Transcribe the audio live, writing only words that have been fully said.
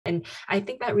And I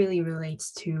think that really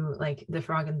relates to like the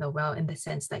frog and the well, in the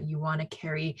sense that you want to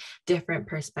carry different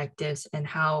perspectives and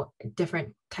how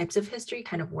different types of history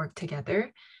kind of work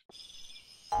together.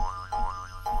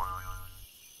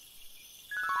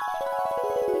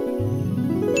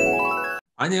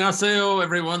 안녕하세요,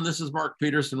 everyone. This is Mark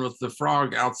Peterson with the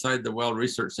Frog Outside the Well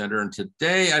Research Center. And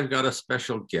today I've got a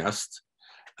special guest,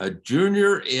 a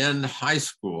junior in high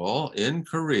school in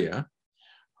Korea,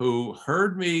 who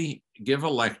heard me give a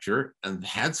lecture and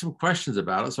had some questions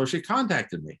about it. So she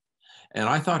contacted me. And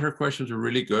I thought her questions were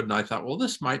really good. And I thought, well,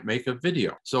 this might make a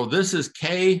video. So this is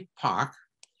Kay Park,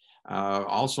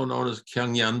 also known as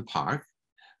Kyungyeon Park.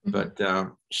 But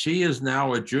she is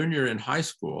now a junior in high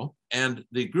school. And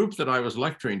the group that I was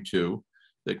lecturing to,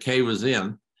 that Kay was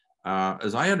in,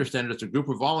 as I understand it, it's a group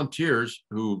of volunteers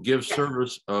who give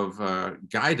service of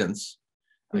guidance,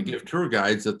 give tour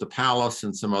guides at the palace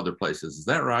and some other places. Is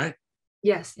that right?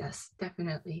 Yes,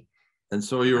 definitely. And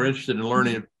so you were interested in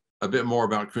learning a bit more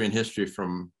about Korean history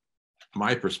from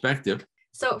my perspective.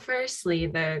 So firstly,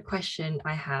 the question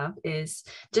I have is,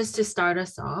 just to start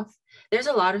us off, there's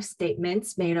a lot of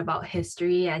statements made about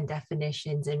history and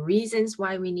definitions and reasons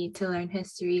why we need to learn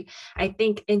history. I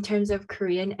think in terms of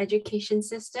Korean education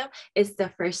system, it's the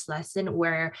first lesson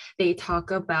where they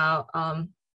talk about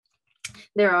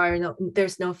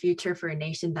there's no future for a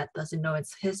nation that doesn't know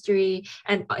its history.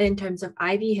 And in terms of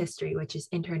IB history, which is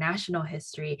international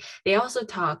history, they also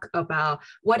talk about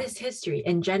what is history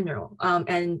in general.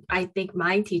 And I think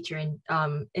my teacher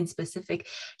in specific,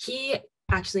 he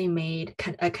actually made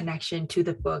a connection to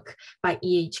the book by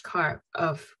E.H. Karp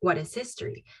of What is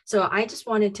History. So I just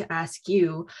wanted to ask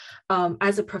you,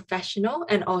 as a professional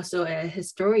and also a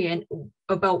historian,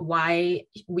 about why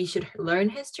we should learn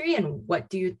history, and what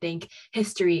do you think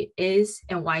history is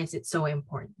and why is it so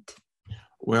important?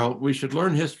 Well, we should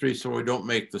learn history so we don't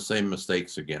make the same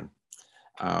mistakes again.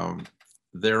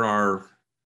 There are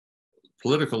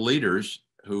political leaders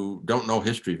who don't know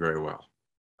history very well.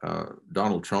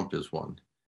 Donald Trump is one,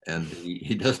 and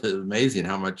he does, it's amazing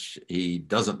how much he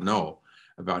doesn't know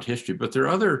about history. But there are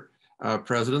other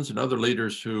presidents and other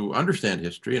leaders who understand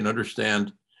history and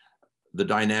understand the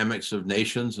dynamics of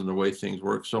nations and the way things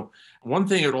work. So one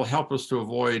thing, it'll help us to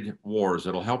avoid wars.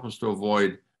 It'll help us to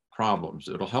avoid problems.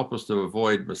 It'll help us to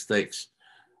avoid mistakes.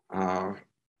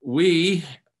 We,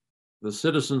 the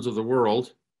citizens of the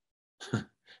world,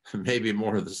 maybe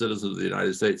more the citizens of the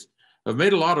United States, have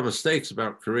made a lot of mistakes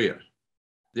about Korea.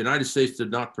 The United States did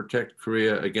not protect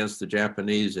Korea against the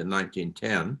Japanese in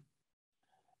 1910.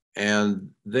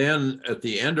 And then at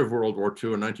the end of World War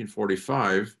II in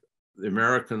 1945, the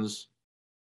Americans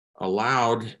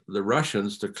allowed the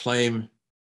Russians to claim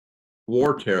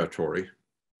war territory.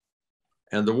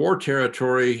 And the war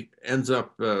territory ends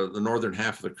up the northern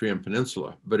half of the Korean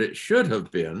Peninsula, but it should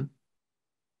have been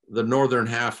the northern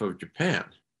half of Japan,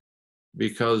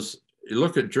 because you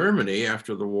look at Germany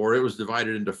after the war, it was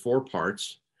divided into 4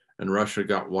 parts, and Russia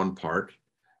got 1 part.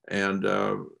 And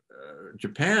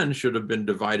Japan should have been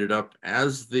divided up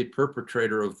as the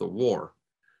perpetrator of the war.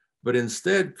 But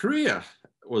instead, Korea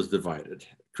was divided.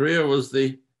 Korea was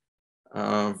the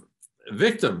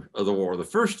victim of the war, the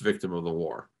first victim of the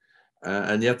war.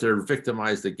 And yet they're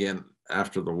victimized again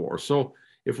after the war. So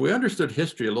if we understood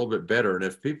history a little bit better, and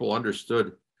if people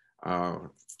understood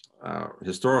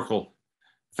historical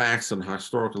facts and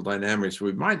historical dynamics,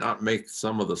 we might not make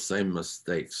some of the same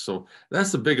mistakes. So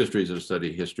that's the biggest reason to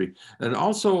study history. And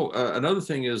also another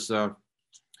thing is the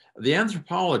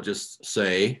anthropologists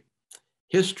say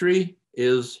history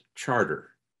is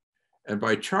charter. And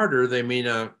by charter, they mean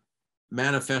a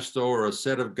manifesto or a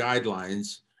set of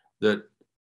guidelines that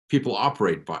people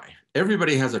operate by.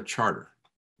 Everybody has a charter,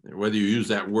 whether you use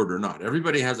that word or not.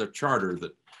 Everybody has a charter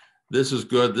that this is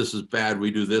good, this is bad,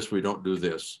 we do this, we don't do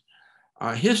this.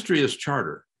 History is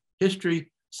charter.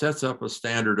 History sets up a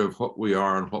standard of what we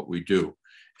are and what we do.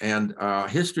 And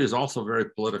history is also very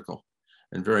political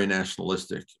and very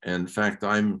nationalistic. In fact,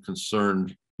 I'm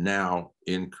concerned now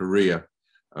in Korea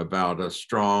about a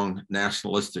strong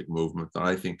nationalistic movement that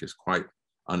I think is quite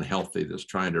unhealthy, that's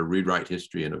trying to rewrite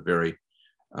history in a very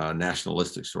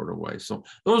nationalistic sort of way. So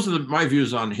those are my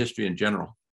views on history in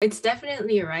general. It's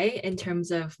definitely right in terms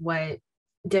of what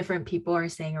different people are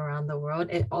saying around the world.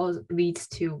 It all leads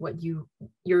to what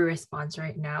your response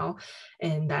right now,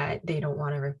 and that they don't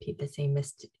want to repeat the same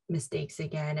mistakes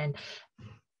again. And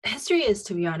history is,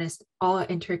 to be honest, all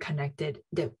interconnected.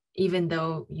 Even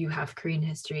though you have Korean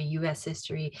history, US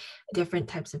history, different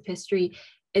types of history,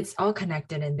 it's all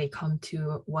connected, and they come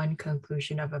to one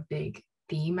conclusion of a big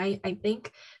theme, I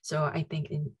think. So I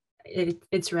think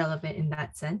it's relevant in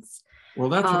that sense. Well,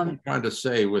 that's what I'm trying to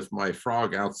say with my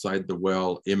frog outside the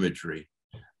well imagery.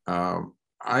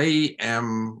 I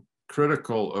am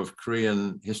critical of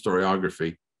Korean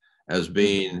historiography as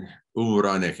being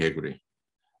umurane keguri.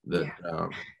 That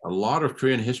a lot of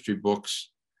Korean history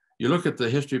books, you look at the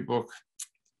history book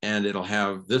and it'll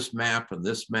have this map and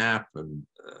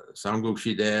Samguk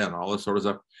Shide and all this sort of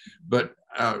stuff, but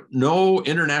no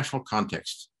international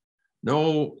context,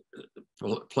 no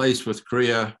place with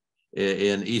Korea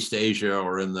in East Asia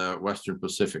or in the Western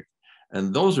Pacific.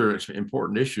 And those are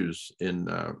important issues in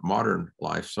modern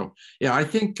life. So yeah, I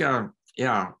think,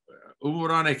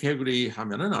 umurane keguri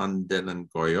하면은 안 되는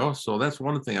거예요. So that's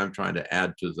one thing I'm trying to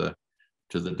add to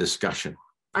the discussion.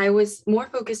 I was more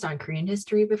focused on Korean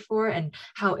history before and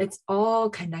how it's all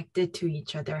connected to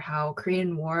each other, how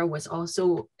Korean War was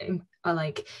also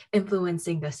like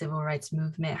influencing the civil rights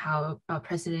movement, how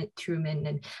President Truman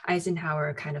and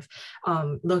Eisenhower kind of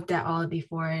looked at all of the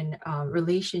foreign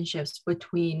relationships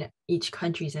between each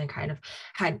countries and kind of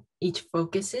had each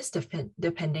focuses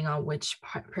depending on which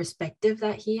perspective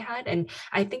that he had. And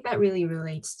I think that really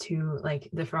relates to like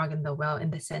the frog in the well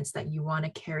in the sense that you want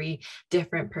to carry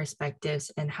different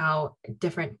perspectives and how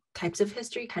different types of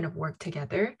history kind of work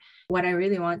together. What I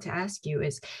really want to ask you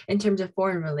is, in terms of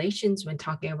foreign relations, when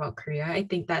talking about Korea, I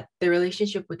think that the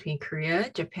relationship between Korea,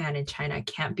 Japan, and China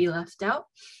can't be left out.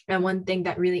 And one thing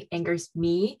that really angers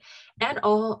me and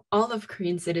all of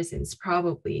Korean citizens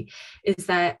probably is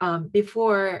that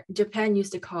before, Japan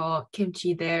used to call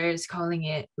kimchi theirs, calling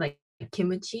it like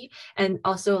kimchi, and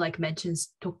also like mentions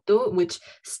dokdo, which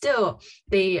still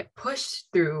they push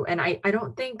through. And I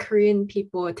don't think Korean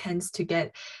people tends to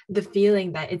get the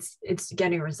feeling that it's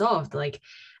getting resolved. Like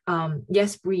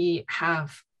yes, we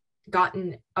have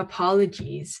gotten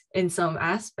apologies in some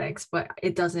aspects, but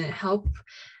it doesn't help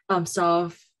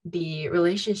solve the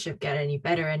relationship get any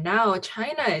better. And now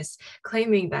China is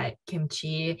claiming that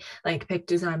kimchi, like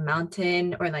Baekdusan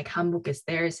Mountain or like Hanbok is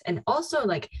theirs, and also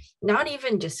like not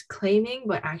even just claiming,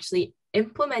 but actually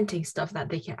implementing stuff that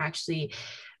they can actually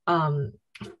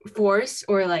force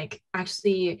or like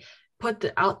actually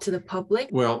put out to the public.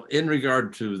 Well, in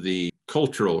regard to the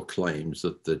cultural claims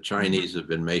that the Chinese have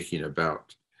been making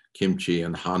about kimchi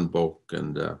and hanbok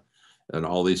and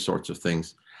all these sorts of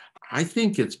things, I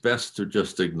think it's best to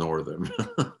just ignore them.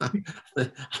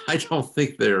 I don't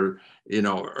think they're,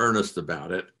 earnest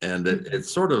about it. And it's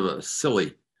sort of a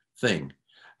silly thing.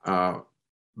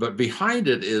 But behind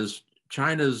it is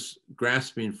China's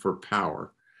grasping for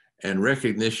power and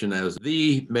recognition as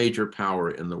the major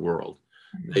power in the world.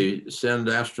 They send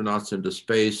astronauts into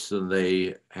space and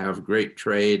they have great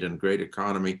trade and great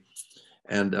economy.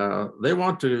 And they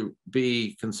want to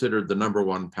be considered the number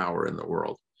one power in the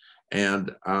world.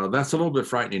 And that's a little bit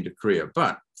frightening to Korea.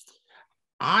 But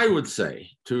I would say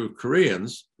to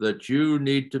Koreans that you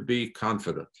need to be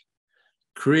confident.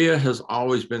 Korea has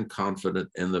always been confident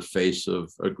in the face of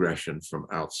aggression from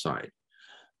outside.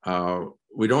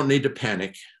 We don't need to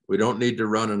panic. We don't need to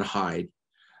run and hide.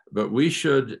 But we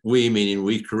meaning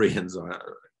we Koreans,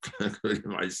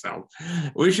 including myself,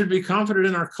 we should be confident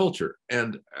in our culture.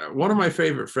 And one of my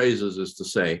favorite phrases is to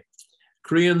say,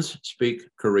 Koreans speak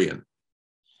Korean.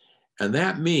 And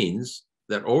that means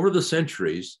that over the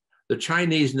centuries, the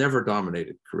Chinese never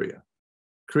dominated Korea.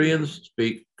 Koreans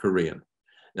speak Korean.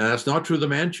 Now, that's not true of the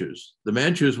Manchus. The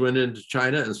Manchus went into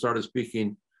China and started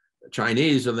speaking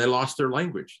Chinese, and they lost their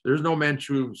language. There's no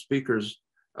Manchu speakers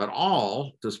at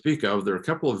all to speak of. There are a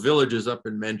couple of villages up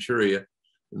in Manchuria,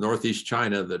 northeast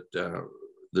China, that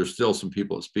there's still some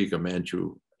people that speak a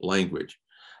Manchu language.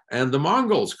 And the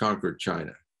Mongols conquered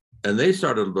China, and they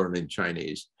started learning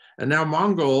Chinese. And now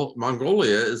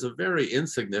Mongolia is a very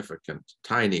insignificant,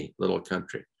 tiny little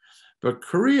country. But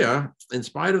Korea, in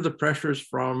spite of the pressures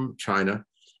from China,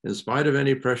 in spite of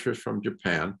any pressures from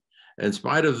Japan, in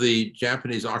spite of the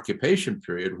Japanese occupation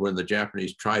period when the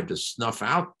Japanese tried to snuff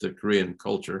out the Korean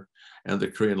culture and the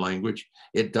Korean language,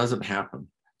 it doesn't happen.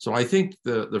 So I think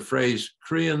the phrase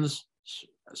Koreans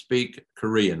speak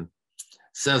Korean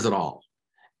says it all.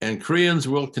 And Koreans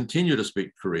will continue to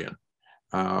speak Korean.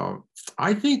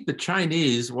 I think the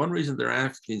Chinese, one reason they're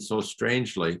acting so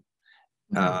strangely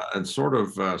and sort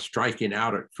of striking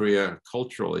out at Korea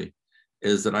culturally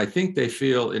is that I think they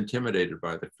feel intimidated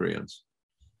by the Koreans.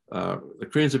 The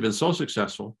Koreans have been so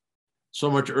successful, so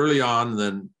much early on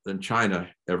than China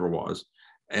ever was.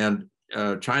 And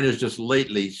China is just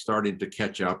lately starting to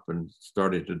catch up and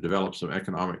starting to develop some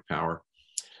economic power.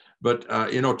 But,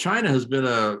 China has been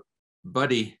a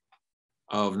buddy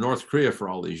of North Korea for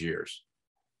all these years.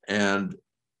 And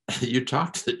you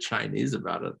talk to the Chinese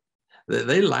about it,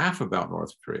 they laugh about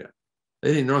North Korea.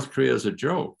 They think North Korea is a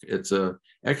joke. It's an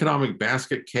economic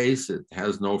basket case. It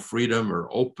has no freedom or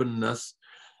openness.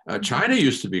 China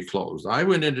used to be closed. I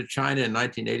went into China in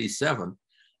 1987,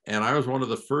 and I was one of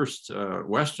the first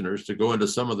Westerners to go into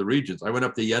some of the regions. I went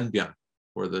up to Yanbian,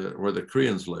 where the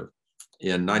Koreans live,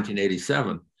 in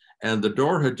 1987, and the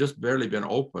door had just barely been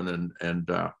open, and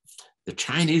the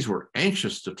Chinese were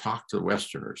anxious to talk to the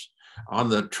Westerners. On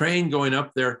the train going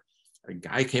up there, a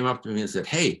guy came up to me and said,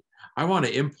 "Hey, I want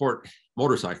to import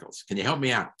motorcycles. Can you help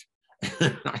me out?" I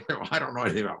said, "Well, I don't know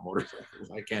anything about motorcycles.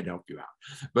 I can't help you out."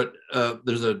 But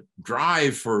there's a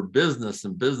drive for business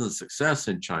and business success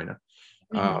in China.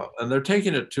 And they're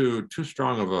taking it to too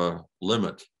strong of a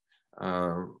limit.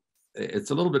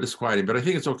 It's a little bit disquieting, but I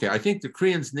think it's okay. I think the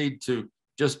Koreans need to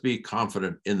just be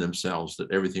confident in themselves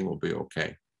that everything will be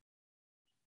okay.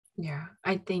 Yeah,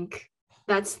 I think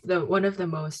that's one of the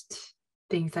most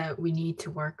things that we need to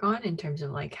work on in terms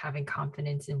of like having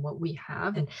confidence in what we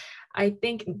have. And I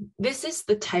think this is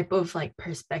the type of like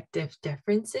perspective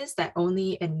differences that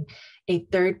only in a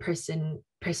third person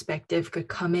perspective could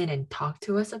come in and talk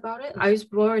to us about it. I was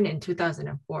born in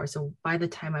 2004. So by the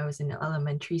time I was in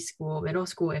elementary school, middle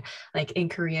school, like in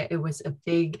Korea, it was a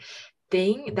big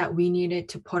thing that we needed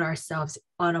to put ourselves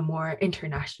on a more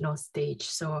international stage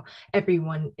so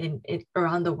everyone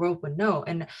around the world would know.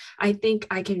 And I think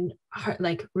I can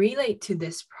like relate to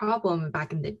this problem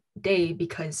back in the day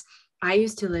because I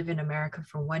used to live in America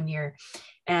for 1 year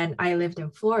and I lived in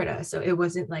Florida. So it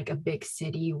wasn't like a big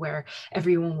city where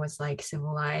everyone was like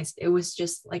civilized. It was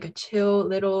just like a chill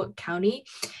little county.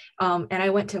 And I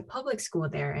went to a public school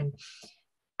there and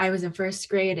I was in first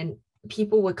grade and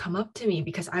people would come up to me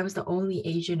because I was the only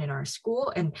Asian in our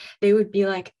school and they would be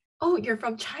like, "Oh, you're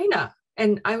from China."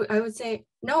 And I would say,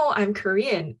 "No, I'm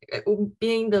Korean,"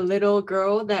 being the little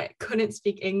girl that couldn't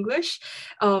speak English.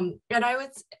 And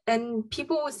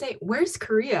people would say, "Where's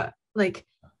Korea?" Like,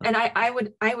 and I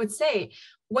would say,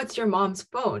 "What's your mom's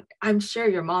phone? I'm sure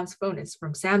your mom's phone is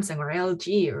from Samsung or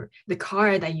LG, or the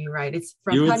car that you ride, it's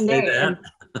from You would Hyundai." say that? And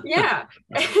yeah.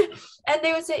 And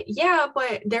they would say, "Yeah,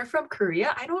 but they're from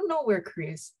Korea. I don't know where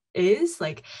Korea is."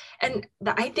 Like, and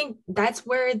I think that's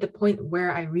where the point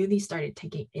where I really started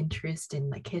taking interest in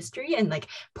like history and like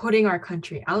putting our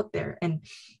country out there. And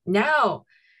now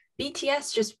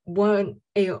BTS just won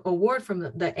a award from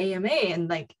the AMA, and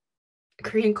like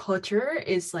Korean culture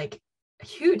is like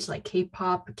huge, like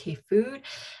K-pop, K-food.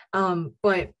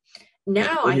 But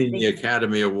now I winning think the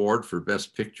Academy Award for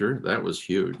Best Picture, that was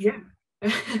huge. yeah.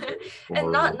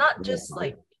 And not just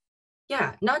like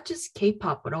not just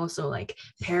K-pop, but also like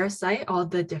Parasite, all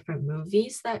the different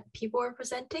movies that people are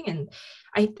presenting. And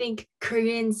I think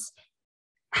Koreans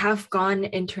have gone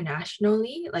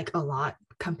internationally like a lot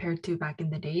compared to back in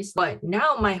the days. But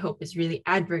now my hope is really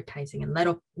advertising and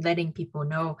letting people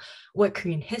know what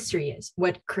Korean history is,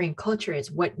 what Korean culture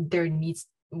is,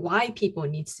 why people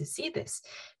needs to see this.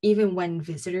 Even when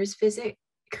visitors visit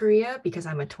Korea, because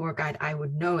I'm a tour guide, I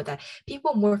would know that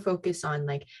people more focus on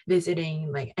like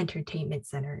visiting like entertainment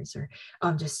centers or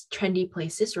just trendy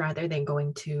places rather than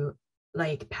going to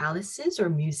like palaces or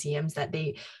museums that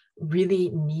they really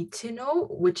need to know,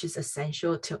 which is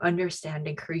essential to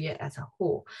understanding Korea as a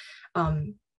whole.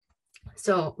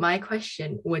 So my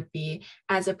question would be,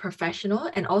 as a professional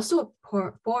and also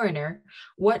a foreigner,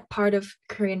 what part of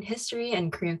Korean history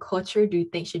and Korean culture do you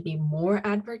think should be more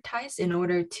advertised in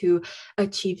order to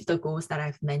achieve the goals that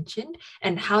I've mentioned?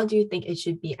 And how do you think it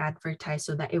should be advertised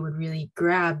so that it would really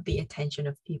grab the attention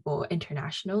of people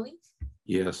internationally?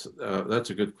 Yes,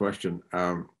 that's a good question.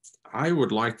 I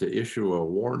would like to issue a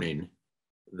warning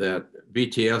that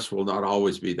BTS will not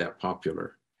always be that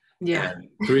popular. Yeah. And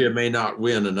Korea may not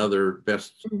win another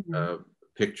Best Mhm.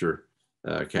 Picture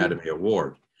Academy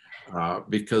Award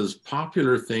because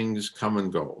popular things come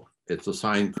and go. It's a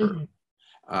sine curve. Mhm.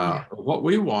 Yeah. What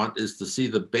we want is to see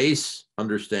the base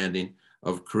understanding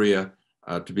of Korea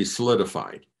to be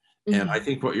solidified. And I Mhm.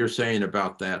 think what you're saying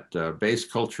about that base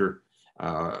culture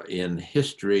in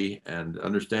history and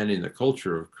understanding the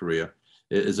culture of Korea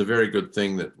is a very good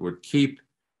thing that would keep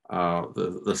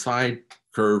the side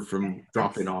curve from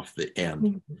dropping off the end.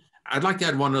 Mhm. I'd like to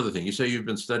add one other thing. You say you've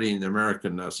been studying the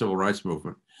American civil rights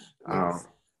movement. Yes.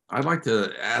 I'd like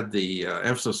to add the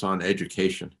emphasis on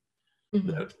education. Mhm.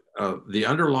 That the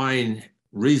underlying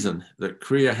reason that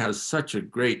Korea has such a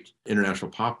great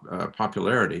international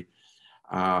popularity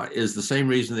is the same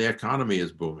reason the economy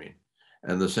is booming,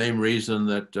 and the same reason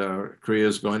that Korea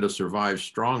is going to survive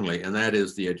strongly, and that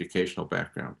is the educational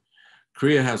background.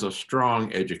 Korea has a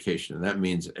strong education, and that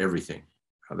means everything.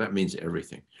 That means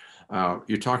everything.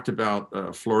 You talked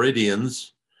about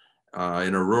Floridians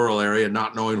in a rural area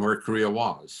not knowing where Korea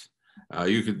was.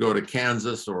 You could go to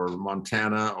Kansas or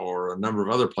Montana or a number of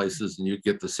other places and you'd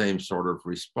get the same sort of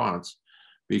response,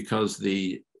 because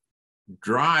the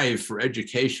drive for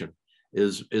education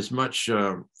is much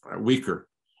weaker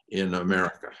in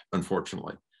America,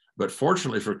 unfortunately. But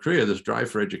fortunately for Korea, this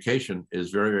drive for education is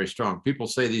very, very strong. People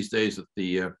say these days that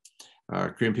the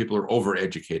Korean people are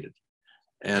overeducated.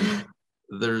 And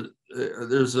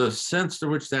there's a sense to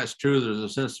which that's true. There's a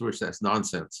sense to which that's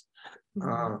nonsense.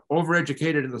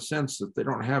 Overeducated in the sense that they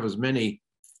don't have as many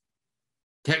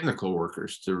technical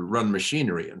workers to run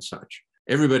machinery and such.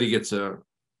 Everybody gets a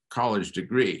college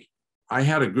degree. I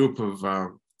had a group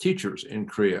of teachers in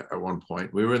Korea at one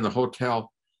point. We were in the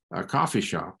hotel coffee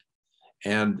shop,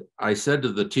 and I said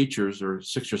to the teachers, or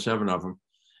 6 or 7 of them,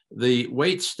 the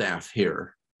wait staff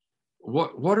here,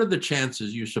 what are the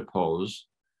chances, you suppose,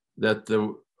 that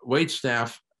the wait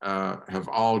staff have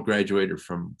all graduated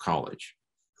from college?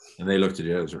 And they looked at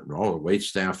it as, no, wait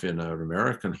staff in an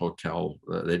American hotel,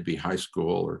 they'd be high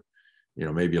school or,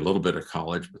 maybe a little bit of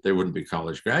college, but they wouldn't be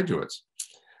college graduates.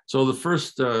 So the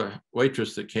first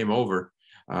waitress that came over,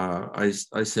 I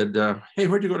said, hey,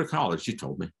 where'd you go to college? She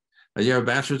told me. You have a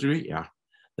bachelor's degree? Yeah.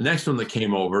 The next one that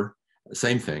came over,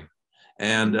 same thing.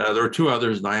 And there were 2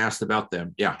 others, and I asked about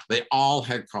them. Yeah, they all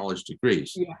had college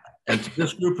degrees. Yeah. And to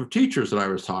this group of teachers that I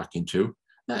was talking to,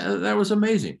 that was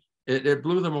amazing. It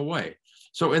blew them away.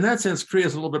 So in that sense, Korea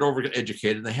is a little bit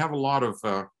overeducated. They have a lot of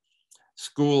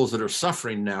schools that are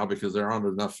suffering now because there aren't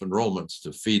enough enrollments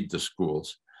to feed the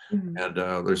schools. And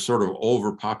they're sort of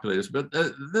overpopulated. But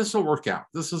this will work out.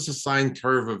 This is a sine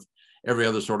curve of every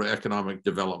other sort of economic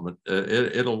development.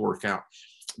 It'll work out.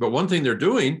 But one thing they're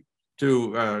doing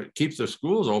to keep their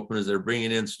schools open is they're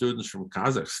bringing in students from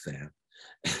Kazakhstan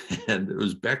and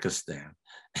Uzbekistan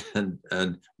and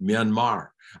Myanmar.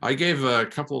 I gave a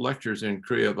couple of lectures in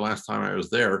Korea the last time I was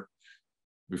there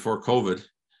before COVID,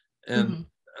 and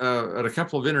at a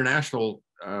couple of international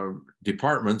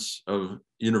departments of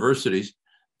universities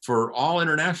for all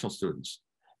international students.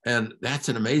 And that's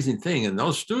an amazing thing. And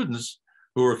those students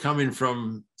who are coming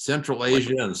from Central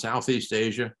Asia and Southeast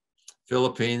Asia,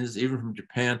 Philippines, even from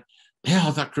Japan, they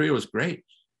all thought Korea was great.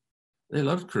 They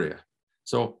loved Korea.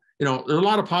 So, there are a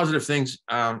lot of positive things.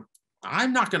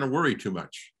 I'm not going to worry too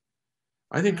much.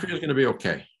 I think Korea is going to be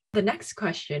okay. The next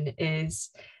question is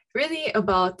really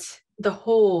about the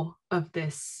whole of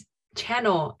this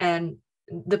channel and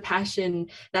the passion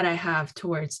that I have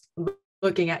towards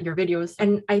looking at your videos.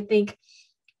 And I think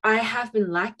I have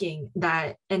been lacking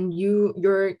that, and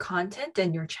your content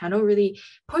and your channel really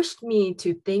pushed me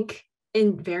to think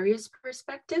in various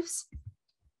perspectives.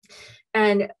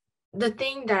 And the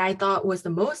thing that I thought was the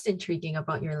most intriguing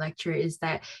about your lecture is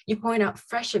that you point out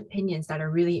fresh opinions that are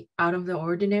really out of the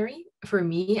ordinary for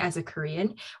me as a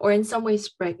Korean, or in some ways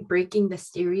breaking the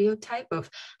stereotype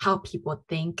of how people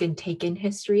think and take in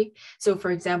history. So for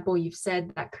example, you've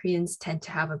said that Koreans tend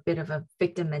to have a bit of a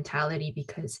victim mentality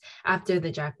because after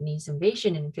the Japanese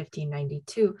invasion in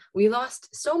 1592, we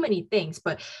lost so many things.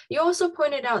 But you also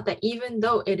pointed out that even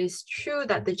though it is true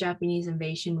that the Japanese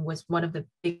invasion was one of the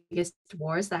biggest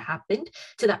wars that happened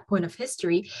to that point of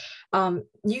history,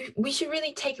 we should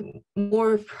really take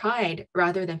more pride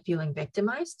rather than feeling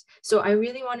victimized. So I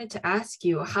really wanted to ask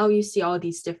you how you see all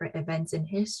these different events in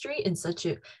history in such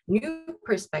a new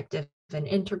perspective and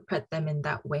interpret them in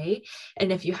that way.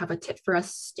 And if you have a tip for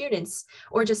us students,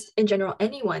 or just in general,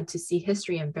 anyone to see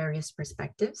history in various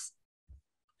perspectives.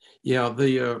 Yeah,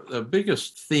 the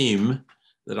biggest theme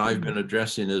that I've been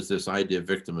addressing is this idea of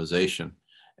victimization,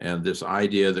 and this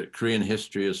idea that Korean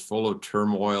history is full of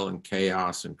turmoil and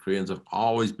chaos, and Koreans have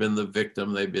always been the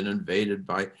victim. They've been invaded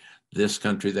by this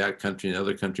country, that country,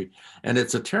 another country. And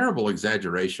it's a terrible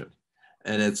exaggeration.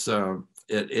 And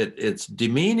it's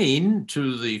demeaning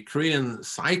to the Korean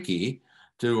psyche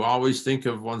to always think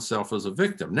of oneself as a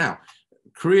victim. Now,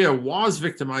 Korea was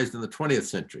victimized in the 20th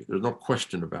century. There's no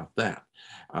question about that.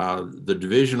 The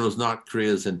division was not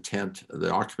Korea's intent. The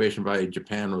occupation by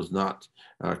Japan was not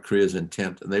Korea's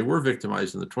intent. And they were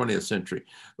victimized in the 20th century.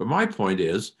 But my point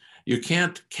is, you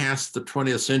can't cast the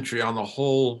 20th century on the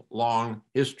whole long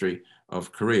history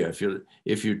of Korea.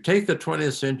 If you take the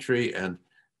 20th century and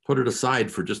put it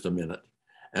aside for just a minute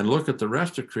and look at the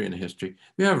rest of Korean history,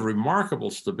 you have remarkable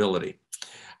stability.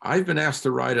 I've been asked to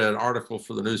write an article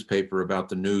for the newspaper about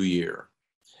the new year.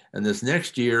 And this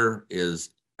next year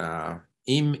is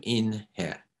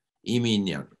Im-in-he,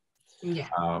 Im-in-yan,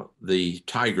 the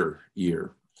tiger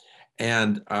year.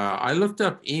 And I looked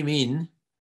up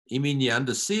Im-in-yan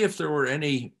to see if there were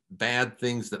any bad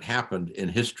things that happened in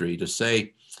history, to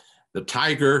say the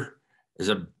tiger is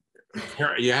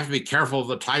you have to be careful of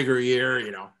the tiger year,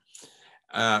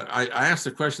 I asked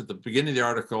the question at the beginning of the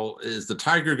article, is the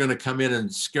tiger going to come in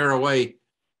and scare away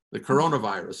the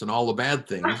coronavirus and all the bad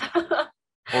things?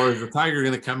 Or is the tiger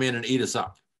going to come in and eat us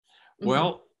up?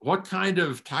 Well, what kind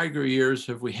of tiger years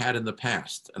have we had in the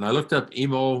past? And I looked up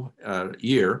Imo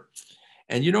year.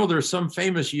 And you know, there's some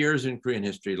famous years in Korean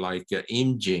history, like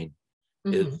Imjin.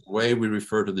 Is the way we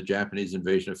refer to the Japanese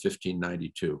invasion of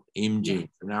 1592. Imjin.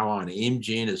 From now on,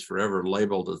 Imjin is forever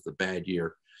labeled as the bad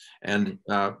year. And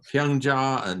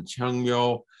Pyeongja and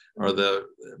Cheongmyo are the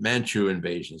Manchu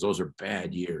invasions. Those are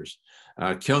bad years.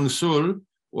 Gyeongsul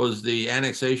was the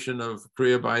annexation of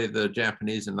Korea by the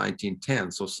Japanese in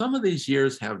 1910. So some of these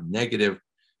years have negative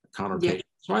connotations.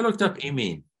 So I looked up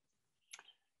Imin.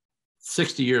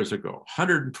 60 years ago,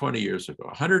 120 years ago,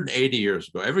 180 years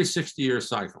ago, every 60-year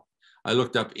cycle, I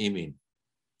looked up Imin.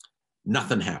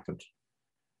 Nothing happened.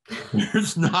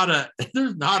 There's not a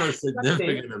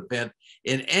significant event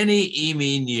in any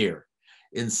Imin year.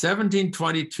 In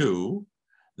 1722,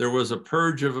 there was a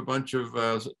purge of a bunch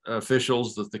of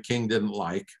officials that the king didn't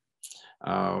like.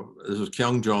 This was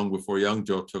Gyeongjong before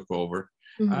Yeongjo took over.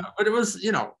 But it was,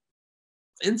 you know,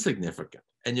 insignificant.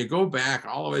 And you go back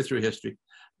all the way through history,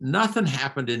 nothing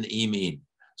happened in Imin.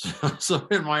 So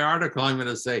in my article, I'm going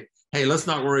to say, hey, let's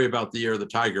not worry about the year of the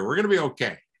tiger. We're going to be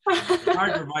okay. The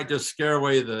tiger might just scare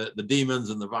away the demons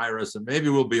and the virus, and maybe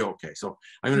we'll be okay. So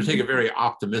I'm going to take a very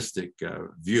optimistic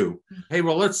view. Hey,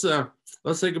 well, let's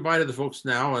say goodbye to the folks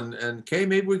now. And Kay,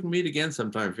 maybe we can meet again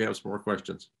sometime if you have some more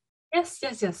questions. Yes,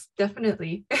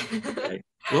 definitely. Okay.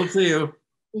 We'll see you.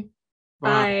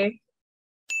 Bye.